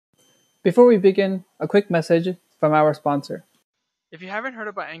Before we begin, a quick message from our sponsor. If you haven't heard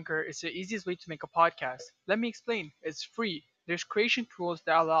about Anchor, it's the easiest way to make a podcast. Let me explain. It's free. There's creation tools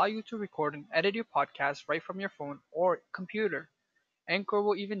that allow you to record and edit your podcast right from your phone or computer. Anchor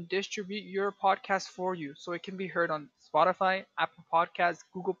will even distribute your podcast for you so it can be heard on Spotify, Apple Podcasts,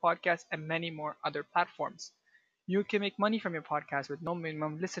 Google Podcasts, and many more other platforms. You can make money from your podcast with no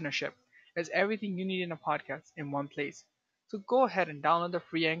minimum listenership. It's everything you need in a podcast in one place. So go ahead and download the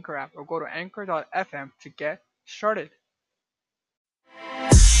free Anchor app or go to anchor.fm to get started.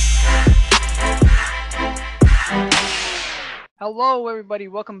 Hello, everybody.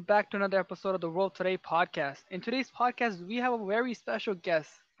 Welcome back to another episode of the World Today podcast. In today's podcast, we have a very special guest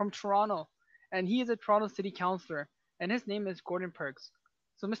from Toronto, and he is a Toronto City Councillor, and his name is Gord Perks.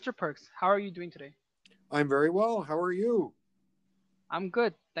 So, Mr. Perks, how are you doing today? I'm very well. How are you? I'm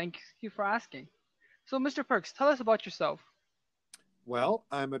good. Thank you for asking. So, Mr. Perks, tell us about yourself. Well,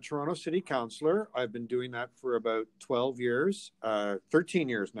 I'm a Toronto City Councillor. I've been doing that for about 12 years, 13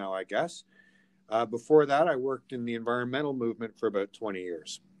 years now, I guess. Before that, I worked in the environmental movement for about 20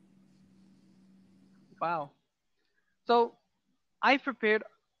 years. Wow. So, I prepared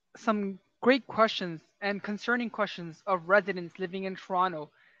some great questions and concerning questions of residents living in Toronto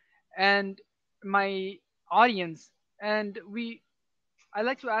and my audience. And I'd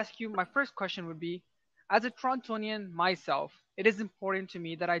like to ask you, my first question would be, as a Torontonian myself, it is important to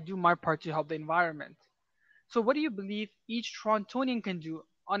me that I do my part to help the environment. So what do you believe each Torontonian can do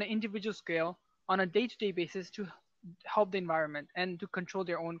on an individual scale, on a day-to-day basis to help the environment and to control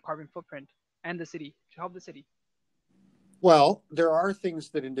their own carbon footprint and the city, to help the city? Well, there are things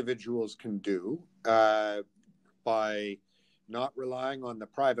that individuals can do by not relying on the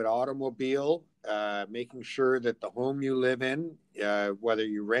private automobile, making sure that the home you live in, whether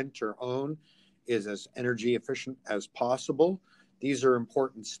you rent or own, is as energy efficient as possible. These are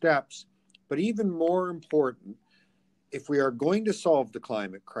important steps, but even more important, if we are going to solve the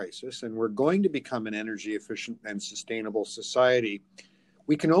climate crisis and we're going to become an energy efficient and sustainable society,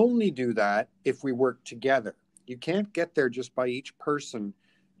 we can only do that if we work together. You can't get there just by each person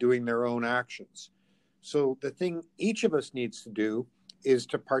doing their own actions. So the thing each of us needs to do is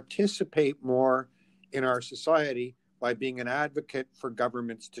to participate more in our society by being an advocate for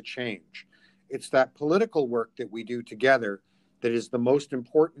governments to change. It's that political work that we do together that is the most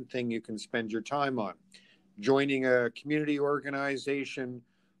important thing you can spend your time on. Joining a community organization,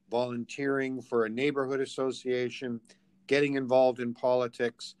 volunteering for a neighborhood association, getting involved in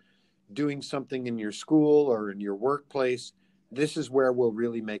politics, doing something in your school or in your workplace. This is where we'll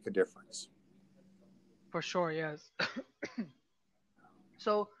really make a difference. For sure, yes.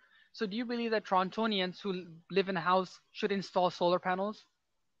 So do you believe that Torontonians who live in a house should install solar panels?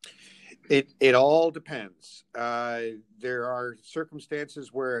 It all depends. There are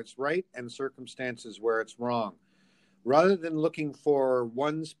circumstances where it's right and circumstances where it's wrong. Rather than looking for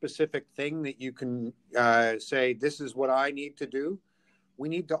one specific thing that you can say, this is what I need to do, we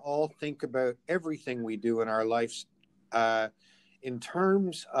need to all think about everything we do in our lives in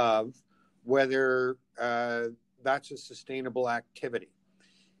terms of whether that's a sustainable activity.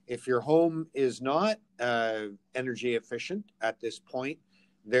 If your home is not energy efficient at this point,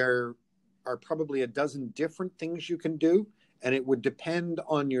 there are probably a dozen different things you can do, and it would depend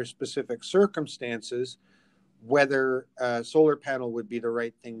on your specific circumstances whether a solar panel would be the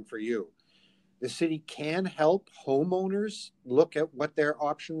right thing for you. The city can help homeowners look at what their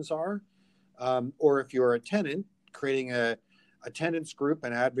options are, or if you're a tenant, creating a tenants group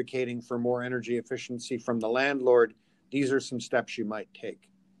and advocating for more energy efficiency from the landlord. These are some steps you might take.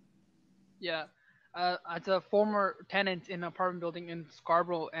 Yeah. As a former tenant in an apartment building in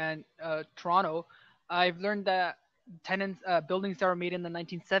Scarborough and Toronto, I've learned that buildings that were made in the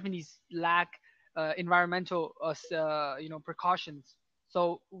 1970s lack environmental precautions.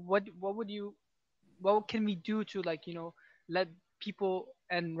 So what can we do to let people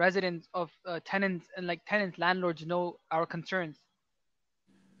and residents of tenants landlords know our concerns?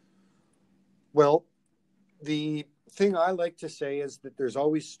 Well, the thing I like to say is that there's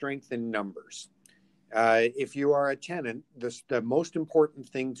always strength in numbers. If you are a tenant, the most important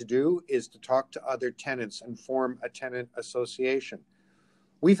thing to do is to talk to other tenants and form a tenant association.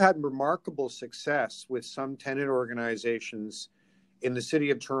 We've had remarkable success with some tenant organizations in the city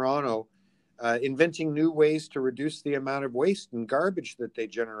of Toronto, inventing new ways to reduce the amount of waste and garbage that they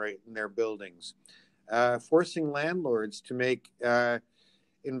generate in their buildings, forcing landlords to make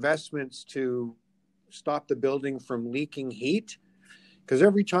investments to stop the building from leaking heat. Because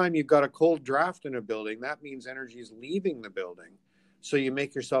every time you've got a cold draft in a building, that means energy is leaving the building. So you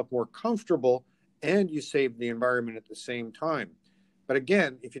make yourself more comfortable and you save the environment at the same time. But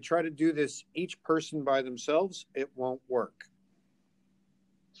again, if you try to do this each person by themselves, it won't work.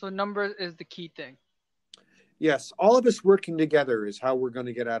 So numbers is the key thing. Yes, all of us working together is how we're going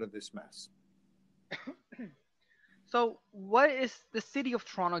to get out of this mess. So what is the city of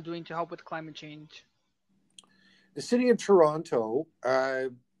Toronto doing to help with climate change? The city of Toronto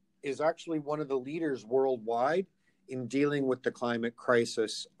is actually one of the leaders worldwide in dealing with the climate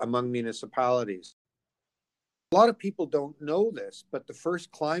crisis among municipalities. A lot of people don't know this, but the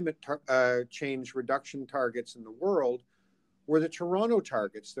first climate change reduction targets in the world were the Toronto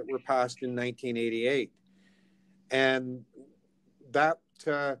targets that were passed in 1988. And that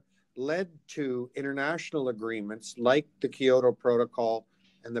led to international agreements like the Kyoto Protocol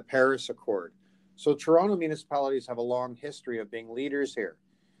and the Paris Accord. So Toronto municipalities have a long history of being leaders here.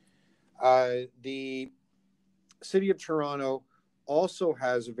 The City of Toronto also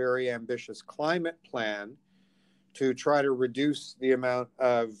has a very ambitious climate plan to try to reduce the amount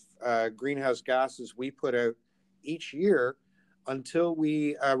of greenhouse gases we put out each year until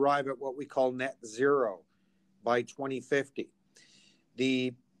we arrive at what we call net zero by 2050.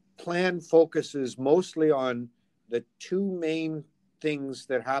 The plan focuses mostly on the two main things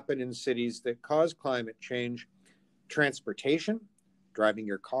that happen in cities that cause climate change: transportation, driving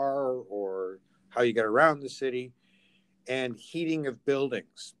your car or how you get around the city, and heating of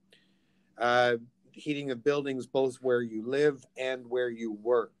buildings. Heating of buildings both where you live and where you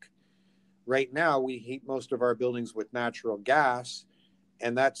work. Right now, we heat most of our buildings with natural gas,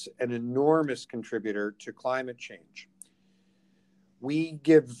 and that's an enormous contributor to climate change. We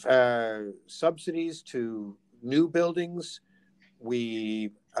give subsidies to new buildings.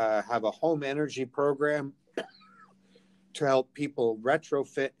 We have a home energy program to help people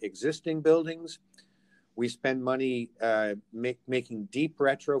retrofit existing buildings. We spend money making deep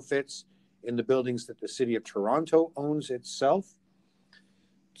retrofits in the buildings that the City of Toronto owns itself.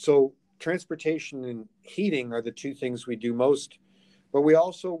 So transportation and heating are the two things we do most. But we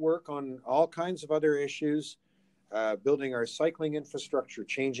also work on all kinds of other issues, building our cycling infrastructure,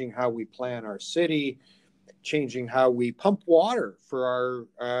 changing how we plan our city, changing how we pump water for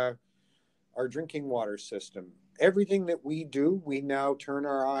our drinking water system. Everything that we do, we now turn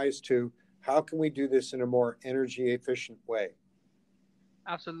our eyes to how can we do this in a more energy efficient way.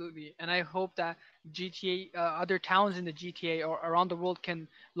 Absolutely, and I hope that GTA, other towns in the GTA or around the world can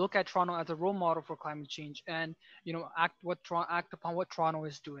look at Toronto as a role model for climate change, and act upon what Toronto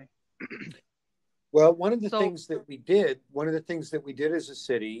is doing. Well, one of the So things that we did as a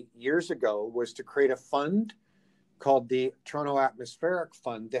city years ago was to create a fund called the Toronto Atmospheric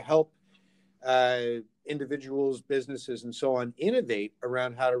Fund to help individuals, businesses, and so on innovate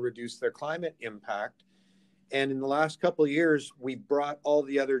around how to reduce their climate impact. And in the last couple of years, we brought all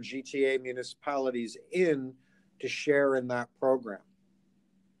the other GTA municipalities in to share in that program.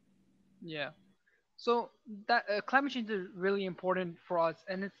 yeah, so that climate change is really important for us,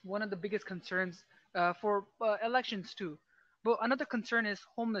 and it's one of the biggest concerns for elections too. But another concern is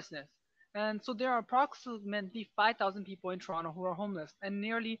homelessness, and so there are approximately 5,000 people in Toronto who are homeless, and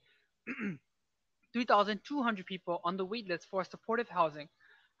nearly 3,200 people on the wait list for supportive housing.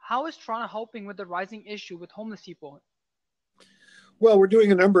 How is Toronto helping with the rising issue with homeless people? Well, we're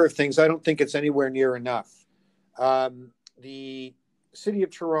doing a number of things. I don't think it's anywhere near enough. The City of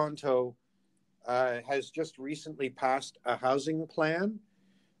Toronto has just recently passed a housing plan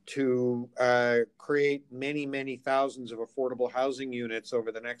to create many, many thousands of affordable housing units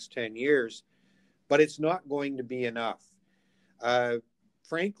over the next 10 years, but it's not going to be enough.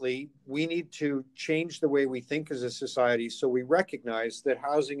 Frankly, we need to change the way we think as a society so we recognize that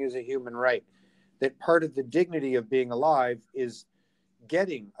housing is a human right, that part of the dignity of being alive is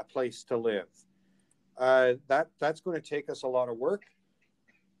getting a place to live. That's going to take us a lot of work.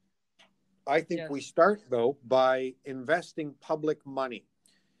 I think we start, though, by investing public money.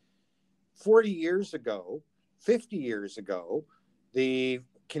 40 years ago, 50 years ago, the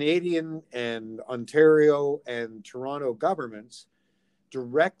Canadian and Ontario and Toronto governments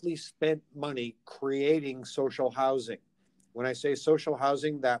directly spent money creating social housing. When I say social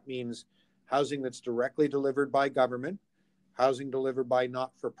housing, that means housing that's directly delivered by government, housing delivered by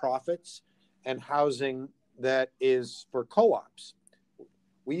not-for-profits, and housing that is for co-ops.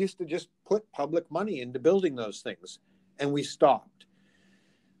 We used to just put public money into building those things, and we stopped.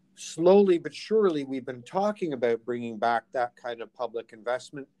 Slowly but surely, we've been talking about bringing back that kind of public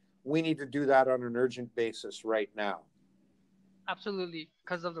investment. We need to do that on an urgent basis right now. Absolutely,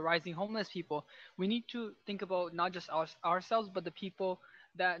 because of the rising homeless people, we need to think about not just ourselves, but the people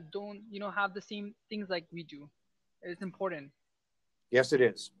that don't, have the same things like we do. It's important. Yes, it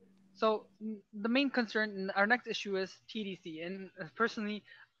is. So the main concern, our next issue is TDC, and personally,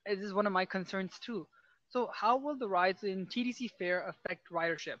 it is one of my concerns too. So how will the rise in TDC fare affect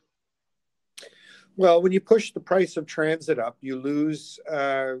ridership? Well, when you push the price of transit up, you lose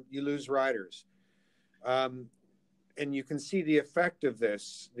riders, um, and you can see the effect of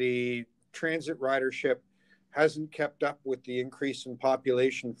this. The transit ridership hasn't kept up with the increase in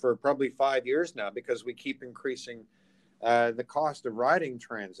population for probably 5 years now because we keep increasing the cost of riding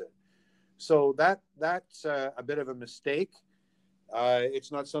transit. So that's a bit of a mistake.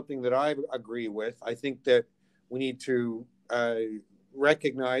 It's not something that I agree with. I think that we need to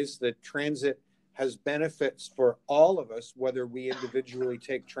recognize that transit has benefits for all of us, whether we individually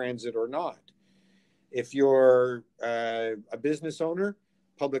take transit or not. If you're a business owner,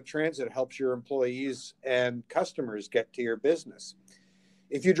 public transit helps your employees and customers get to your business.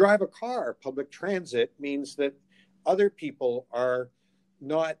 If you drive a car, public transit means that other people are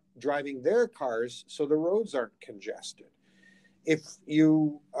not driving their cars, so the roads aren't congested. If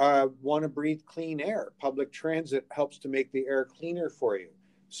you want to breathe clean air, public transit helps to make the air cleaner for you.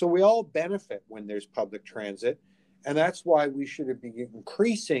 So we all benefit when there's public transit, and that's why we should be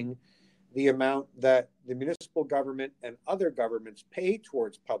increasing the amount that the municipal government and other governments pay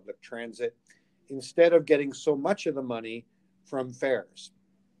towards public transit instead of getting so much of the money from fares.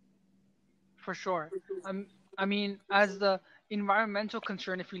 For sure. I mean, as the environmental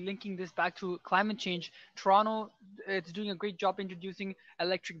concern, if we're linking this back to climate change, Toronto it's doing a great job introducing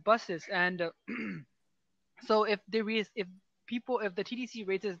electric buses, and so if the TTC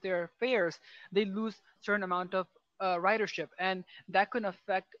raises their fares, they lose certain amount of ridership, and that could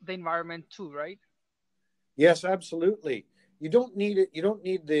affect the environment too, right? Yes, absolutely. You don't need it. You don't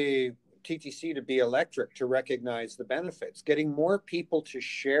need the TTC to be electric to recognize the benefits. Getting more people to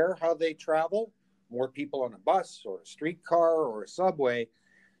share how they travel, more people on a bus or a streetcar or a subway,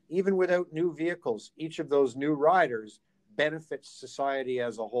 even without new vehicles, each of those new riders benefits society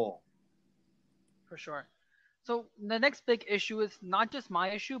as a whole. For sure. So the next big issue is not just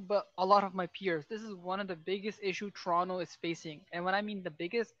my issue, but a lot of my peers. This is one of the biggest issue Toronto is facing, and when I mean the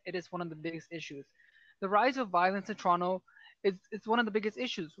biggest, it is one of the biggest issues. The rise of violence in Toronto is it's one of the biggest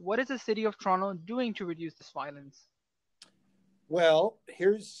issues. What is the city of Toronto doing to reduce this violence? Well,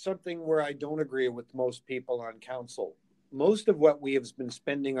 here's something where I don't agree with most people on council. Most of what we have been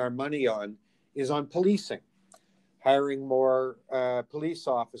spending our money on is on policing, hiring more police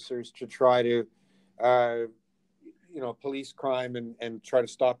officers to try to, uh, police crime and try to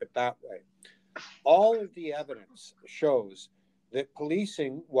stop it that way. All of the evidence shows that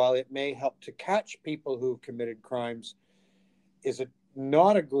policing, while it may help to catch people who've committed crimes, is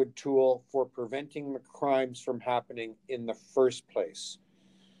not a good tool for preventing the crimes from happening in the first place.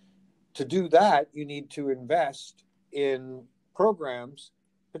 To do that, you need to invest in programs,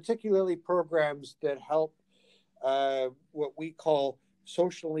 particularly programs that help what we call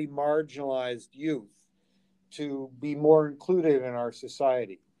socially marginalized youth to be more included in our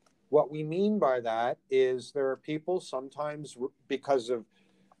society. What we mean by that is there are people sometimes because of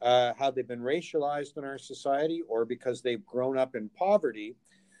how they've been racialized in our society or because they've grown up in poverty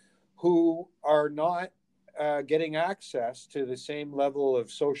who are not getting access to the same level of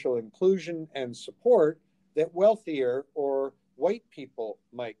social inclusion and support that wealthier or white people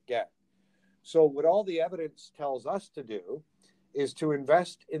might get. So what all the evidence tells us to do is to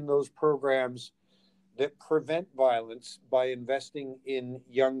invest in those programs that prevent violence by investing in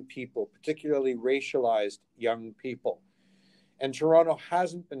young people, particularly racialized young people. And Toronto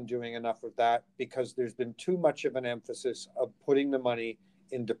hasn't been doing enough of that because there's been too much of an emphasis of putting the money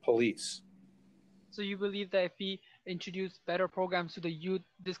into police. So you believe that if we introduce better programs to the youth,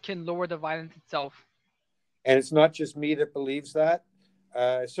 this can lower the violence itself? And it's not just me that believes that.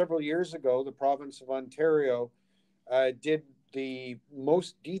 Several years ago, the province of Ontario did the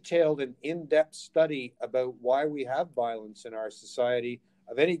most detailed and in-depth study about why we have violence in our society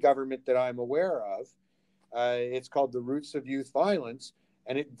of any government that I'm aware of. It's called The Roots of Youth Violence,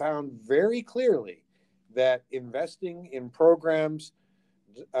 and it found very clearly that investing in programs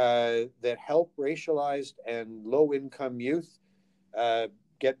that help racialized and low-income youth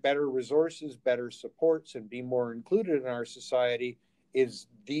get better resources, better supports, and be more included in our society is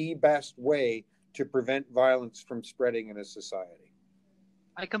the best way to prevent violence from spreading in a society.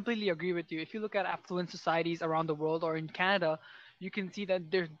 I completely agree with you. If you look at affluent societies around the world or in Canada, you can see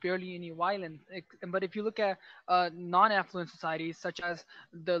that there's barely any violence. But if you look at non-affluent societies, such as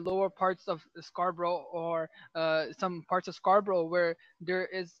the lower parts of Scarborough or some parts of Scarborough where there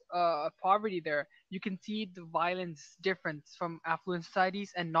is poverty there, you can see the violence difference from affluent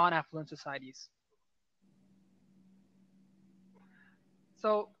societies and non-affluent societies.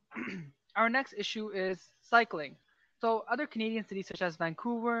 So Our next issue is cycling. So, other Canadian cities such as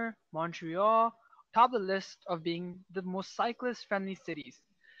Vancouver, Montreal, top the list of being the most cyclist friendly cities.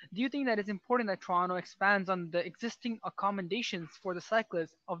 Do you think that it's important that Toronto expands on the existing accommodations for the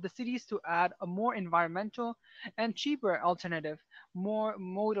cyclists of the cities to add a more environmental and cheaper alternative, more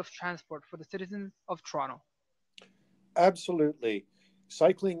mode of transport for the citizens of Toronto? Absolutely.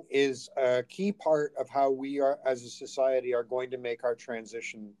 Cycling is a key part of how we are, as a society, are going to make our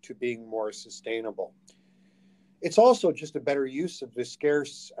transition to being more sustainable. It's also just a better use of the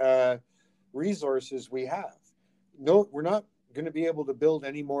scarce resources we have. No, we're not going to be able to build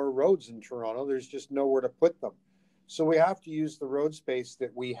any more roads in Toronto. There's just nowhere to put them. So we have to use the road space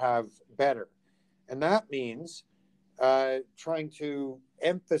that we have better. And that means trying to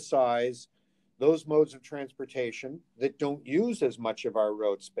emphasize those modes of transportation that don't use as much of our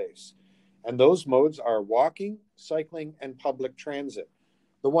road space. And those modes are walking, cycling, and public transit.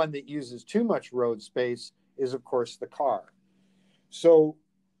 The one that uses too much road space is, of course, the car. So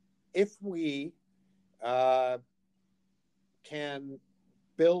if we can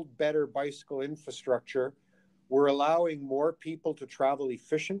build better bicycle infrastructure, we're allowing more people to travel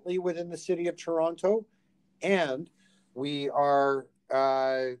efficiently within the city of Toronto, and we are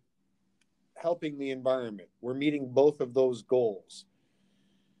helping the environment. We're meeting both of those goals.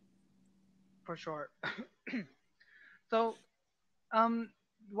 For sure. So,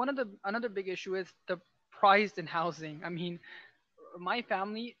 one of the another big issue is the price in housing. I mean, my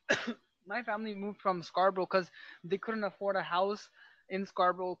family, my family moved from Scarborough because they couldn't afford a house in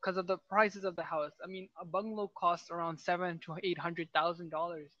Scarborough because of the prices of the house. I mean, a bungalow costs around $700,000 to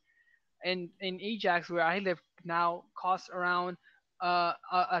 $800,000, and in Ajax, where I live now, costs around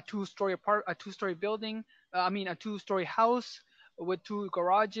a two-story building. I mean, a two-story house with two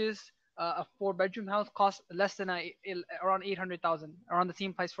garages. A four-bedroom house costs less than around 800,000, around the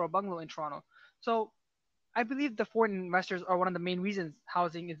same price for a bungalow in Toronto. So I believe the foreign investors are one of the main reasons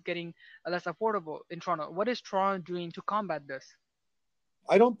housing is getting less affordable in Toronto. What is Toronto doing to combat this?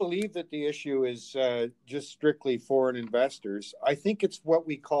 I don't believe that the issue is just strictly foreign investors. I think it's what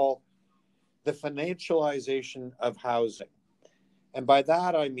we call the financialization of housing. And by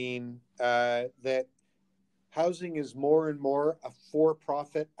that, I mean that housing is more and more a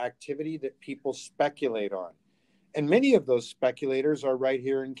for-profit activity that people speculate on. And many of those speculators are right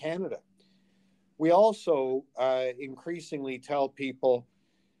here in Canada. We also increasingly tell people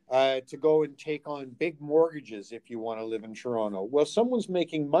to go and take on big mortgages if you want to live in Toronto. Well, someone's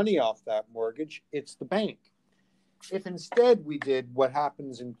making money off that mortgage. It's the bank. If instead we did what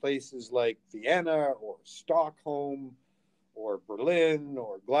happens in places like Vienna or Stockholm or Berlin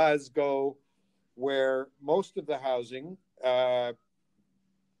or Glasgow, where most of the housing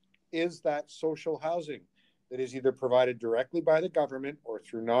is that social housing that is either provided directly by the government or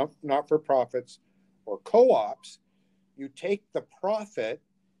through not-for-profits or co-ops, you take the profit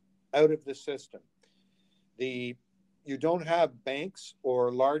out of the system. You don't have banks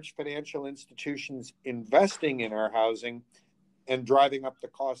or large financial institutions investing in our housing and driving up the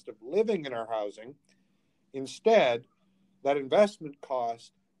cost of living in our housing. Instead, that investment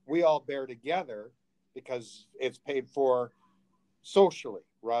cost we all bear together because it's paid for socially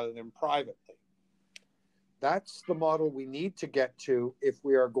rather than privately. That's the model we need to get to if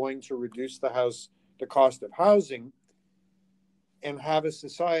we are going to reduce the cost of housing and have a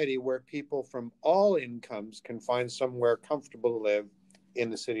society where people from all incomes can find somewhere comfortable to live in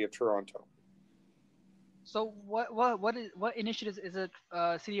the city of Toronto. So what initiatives is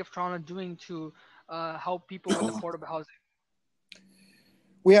the city of Toronto doing to help people with affordable housing?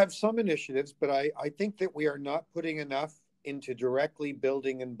 We have some initiatives, but I think that we are not putting enough into directly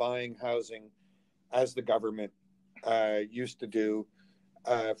building and buying housing as the government used to do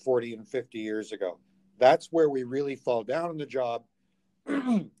 40 and 50 years ago. That's where we really fall down on the job.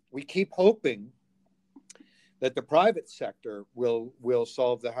 We keep hoping that the private sector will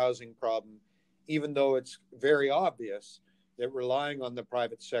solve the housing problem, even though it's very obvious that relying on the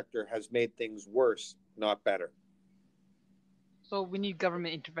private sector has made things worse, not better. So we need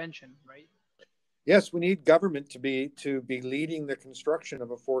government intervention, right? Yes, we need government to be leading the construction of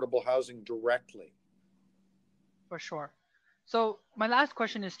affordable housing directly. For sure. So my last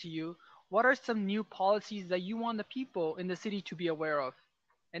question is to you. What are some new policies that you want the people in the city to be aware of?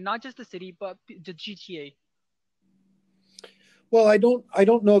 And not just the city, but the GTA. Well, I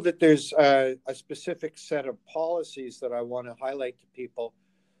don't know that there's a specific set of policies that I want to highlight to people.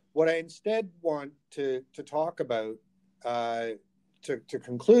 What I instead want to talk about to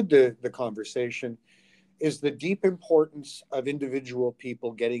conclude the conversation is the deep importance of individual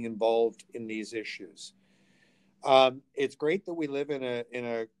people getting involved in these issues. It's great that we live in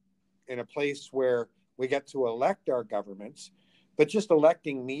a in a place where we get to elect our governments, but just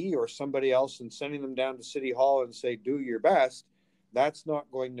electing me or somebody else and sending them down to City Hall and say, do your best, that's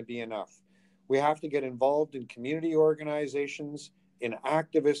not going to be enough. We have to get involved in community organizations, in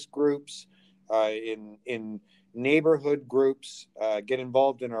activist groups, in neighborhood groups, get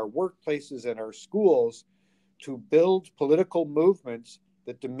involved in our workplaces and our schools to build political movements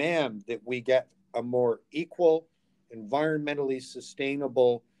that demand that we get a more equal, environmentally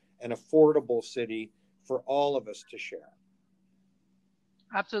sustainable, and affordable city for all of us to share.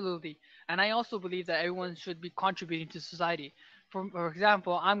 Absolutely. And I also believe that everyone should be contributing to society. For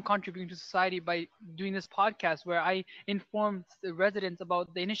example, I'm contributing to society by doing this podcast where I inform the residents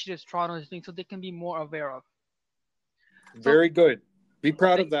about the initiatives Toronto is doing so they can be more aware of. So, Very good. Be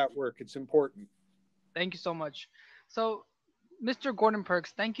proud thank, of that work. It's important. thank you so much. So, Mr. Gordon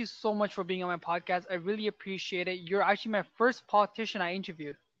Perks, thank you so much for being on my podcast. I really appreciate it. You're actually my first politician I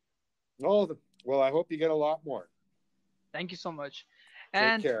interviewed. Oh, well, I hope you get a lot more. Thank you so much. Take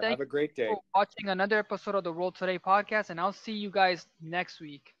And care. thank Have a great you day. for watching another episode of the World Today podcast. And I'll see you guys next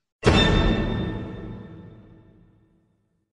week.